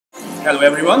Hello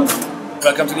everyone,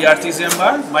 welcome to the Artesian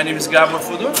bar. My name is Gabor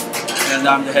Fodor and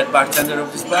I'm the head bartender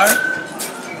of this bar.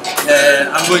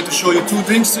 I'm going to show you two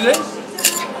drinks today.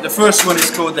 The first one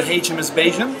is called the Hms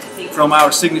Bajian from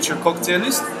our signature cocktail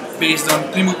list, based on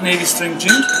Plymouth Navy strength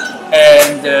gin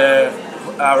and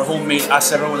our homemade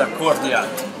acerola cordial.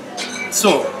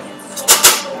 So,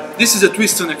 this is a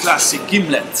twist on a classic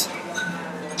Gimlet.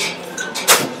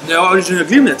 The original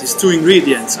Gimlet is 2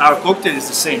 ingredients. Our cocktail is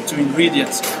the same, 2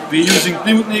 ingredients. We're using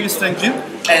Plymouth Navy strength gin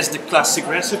as the classic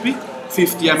recipe,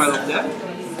 50 ml of that.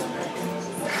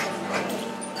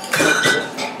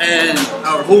 And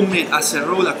our homemade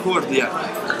acerola cordial.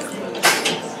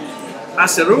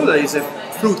 Acerola is a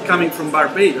fruit coming from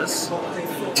Barbados,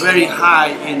 very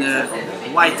high in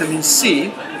vitamin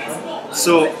C,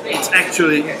 so it's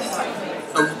actually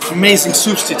an amazing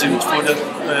substitute for the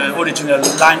original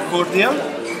lime cordial.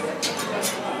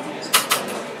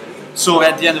 So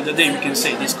at the end of the day we can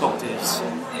say this cocktail is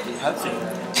healthy.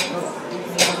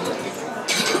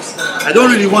 I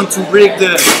don't really want to break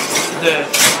the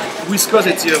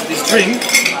viscosity of this drink,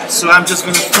 so I'm just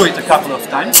going to throw it a couple of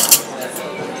times.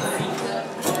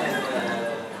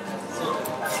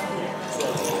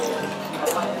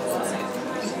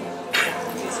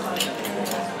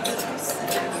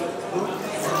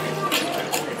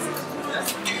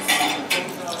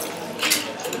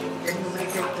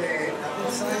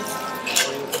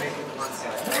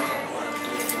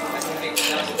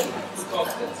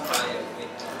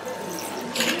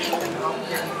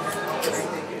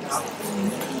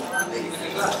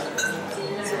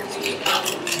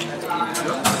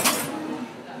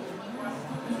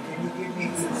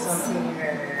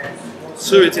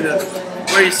 Serve it in a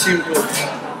very simple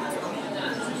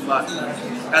but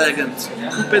elegant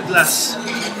coupé glass.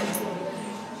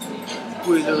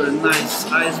 Put it over a nice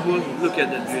ice bowl. Look at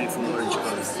that beautiful orange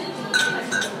color.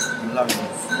 I'm loving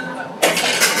it.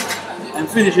 And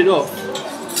finish it off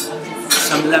with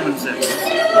some lemon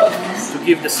zest to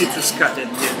give the citrus cut at the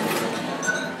end.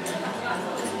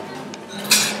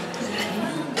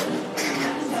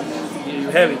 Here you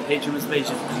have it, Hms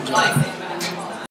Bajian. Enjoy.